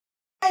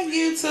Hi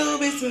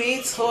YouTube, it's me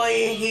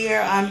Toya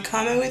here. I'm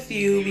coming with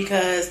you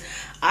because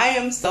I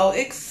am so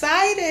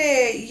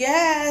excited.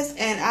 Yes,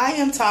 and I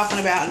am talking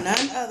about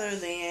none other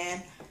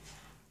than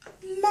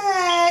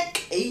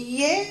Mac.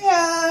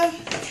 Yeah.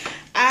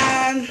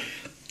 I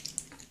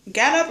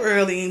got up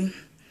early,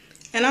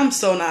 and I'm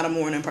so not a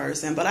morning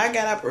person, but I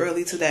got up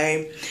early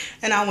today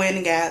and I went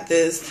and got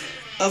this,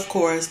 of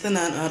course, the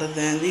none other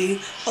than the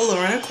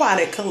Alluring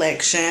Aquatic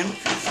collection.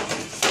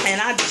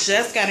 And I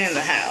just got in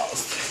the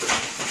house.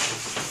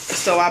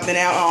 So I've been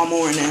out all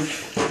morning.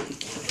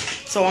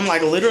 So I'm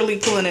like literally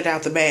pulling it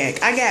out the bag.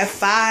 I got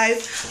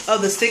 5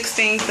 of the 6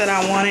 things that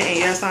I wanted. And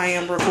yes, I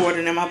am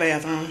recording in my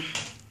bathroom.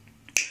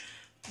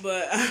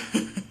 But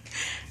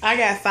I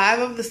got 5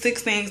 of the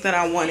 6 things that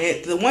I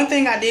wanted. The one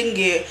thing I didn't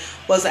get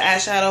was the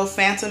eyeshadow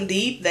Phantom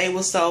Deep. They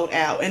were sold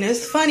out. And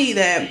it's funny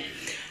that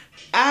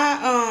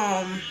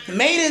I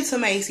made it to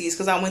Macy's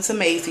because I went to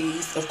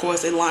Macy's. Of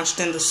course, it launched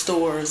in the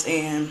stores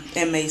and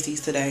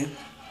Macy's today.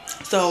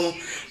 So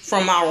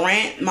from my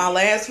rant, my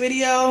last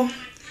video,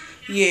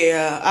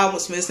 yeah, I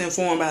was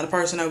misinformed by the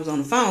person that was on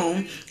the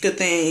phone. Good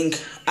thing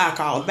I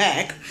called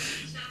back.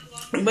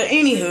 But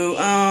anywho,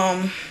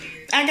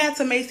 I got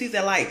to Macy's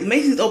at like,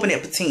 Macy's open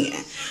at 10.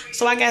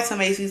 So I got to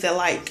Macy's at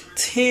like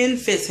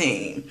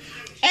 10:15.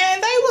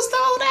 And they were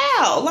sold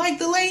out. Like,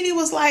 the lady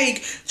was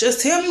like,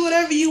 just tell me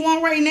whatever you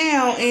want right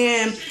now,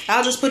 and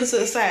I'll just put it to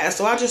the side.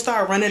 So I just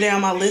started running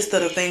down my list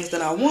of the things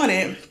that I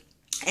wanted.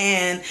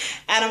 And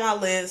out of my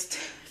list,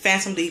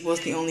 Phantom Deep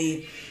was the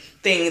only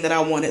thing that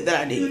I wanted that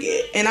I didn't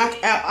get. And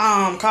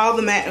I called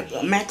the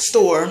Mac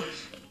store.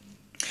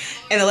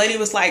 And the lady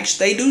was like,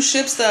 they do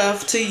ship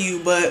stuff to you,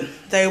 but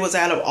they was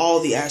out of all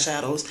the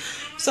eyeshadows.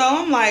 So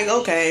I'm like,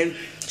 okay,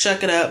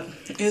 chuck it up.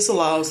 It's a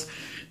loss.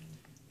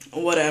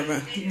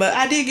 Whatever. But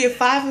I did get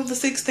 5 of the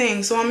 6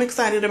 things, so I'm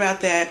excited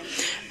about that.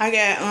 I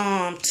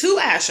got 2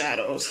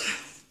 eyeshadows.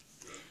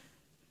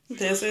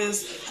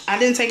 I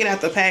didn't take it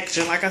out the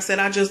packaging. Like I said,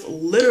 I just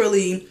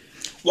literally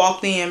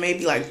walked in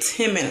maybe like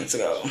 10 minutes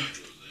ago.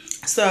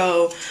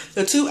 So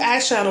the 2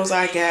 eyeshadows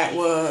I got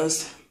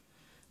was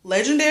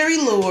Legendary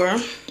Lure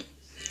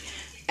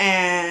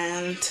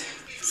and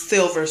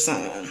Silver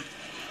Sun.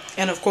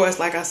 And of course,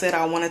 like I said,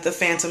 I wanted the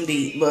Phantom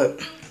Deep,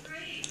 but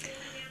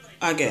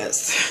I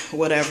guess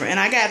whatever. And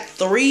I got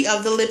 3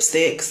 of the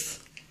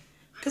lipsticks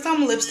because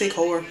I'm a lipstick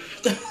whore.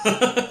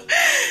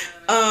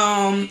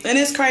 And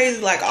it's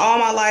crazy, like all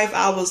my life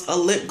I was a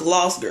lip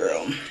gloss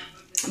girl,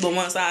 but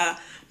once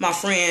my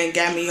friend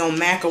got me on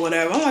MAC or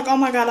whatever, I'm like, oh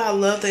my god, I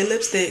love their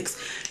lipsticks.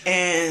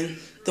 And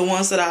the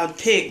ones that I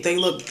picked, they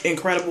look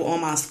incredible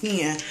on my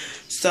skin.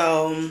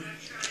 So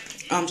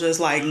I'm just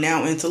like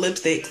now into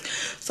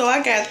lipsticks. So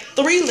I got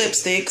 3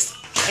 lipsticks,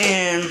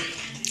 and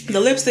the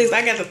lipsticks,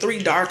 I got the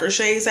 3 darker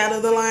shades out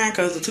of the line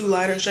because the 2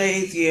 lighter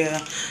shades,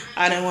 yeah,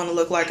 I didn't want to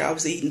look like I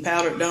was eating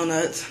powdered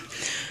donuts.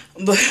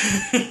 But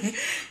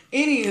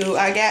anywho,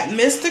 I got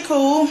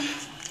Mystical,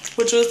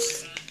 which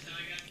was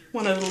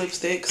one of the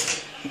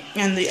lipsticks.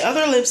 And the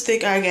other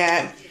lipstick I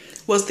got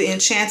was the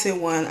Enchanted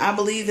one. I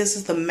believe this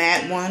is the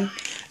matte one.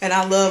 And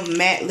I love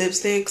matte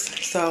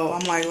lipsticks. So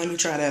I'm like, let me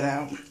try that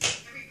out.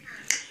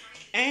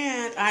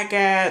 And I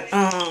got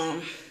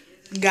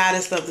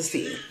Goddess of the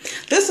Sea.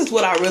 This is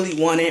what I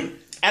really wanted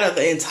out of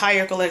the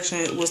entire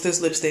collection, was this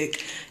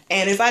lipstick.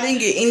 And if I didn't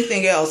get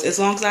anything else, as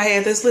long as I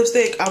had this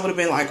lipstick, I would have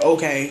been like,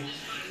 okay,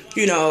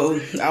 you know,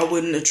 I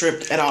wouldn't have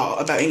tripped at all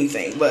about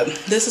anything. But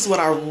this is what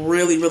I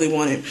really, really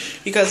wanted,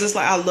 because it's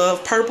like I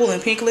love purple and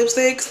pink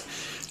lipsticks,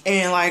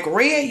 and like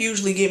red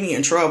usually get me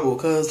in trouble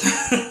because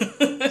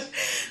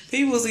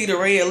people see the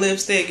red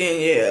lipstick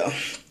and yeah,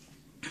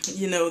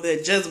 you know,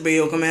 that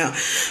Jezebel come out.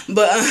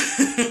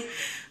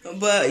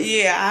 But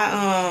yeah,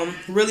 I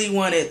really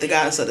wanted the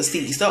Goddess of the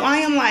Sea. So I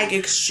am like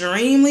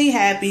extremely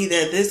happy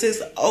that this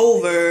is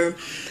over.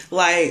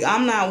 Like,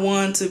 I'm not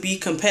one to be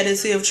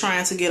competitive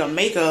trying to get a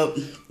makeup,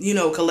 you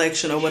know,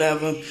 collection or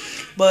whatever.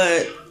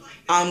 But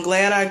I'm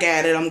glad I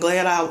got it. I'm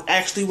glad I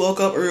actually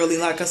woke up early.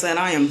 Like I said,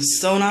 I am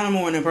so not a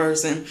morning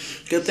person.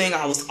 Good thing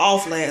I was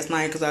off last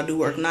night because I do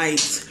work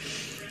nights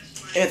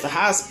at the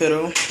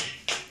hospital.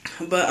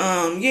 But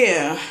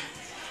yeah,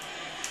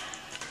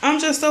 I'm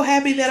just so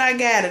happy that I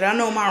got it. I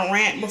know my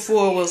rant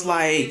before was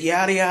like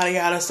yada yada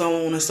yada,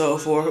 so on and so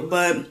forth,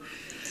 but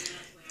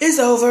it's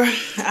over.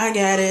 I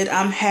got it.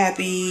 I'm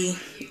happy.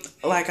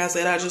 Like I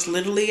said, I just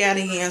literally got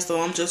it in,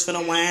 so I'm just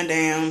gonna wind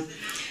down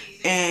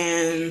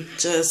and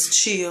just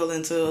chill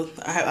until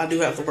I do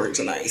have to work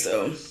tonight.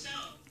 So,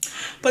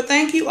 but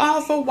thank you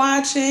all for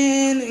watching,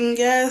 and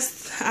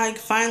yes, I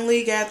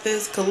finally got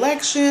this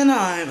collection.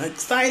 I'm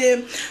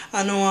excited.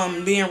 I know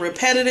I'm being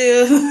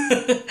repetitive.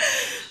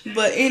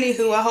 But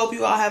anywho, I hope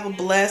you all have a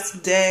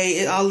blessed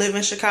day. I live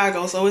in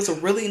Chicago, so it's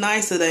really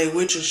nice today,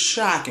 which is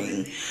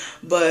shocking.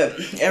 But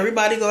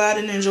everybody go out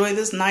and enjoy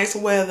this nice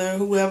weather.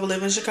 Whoever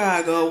live in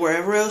Chicago,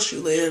 wherever else you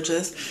live,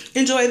 just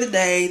enjoy the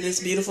day, this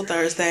beautiful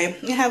Thursday,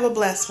 and have a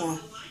blessed one.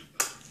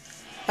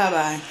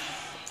 Bye-bye.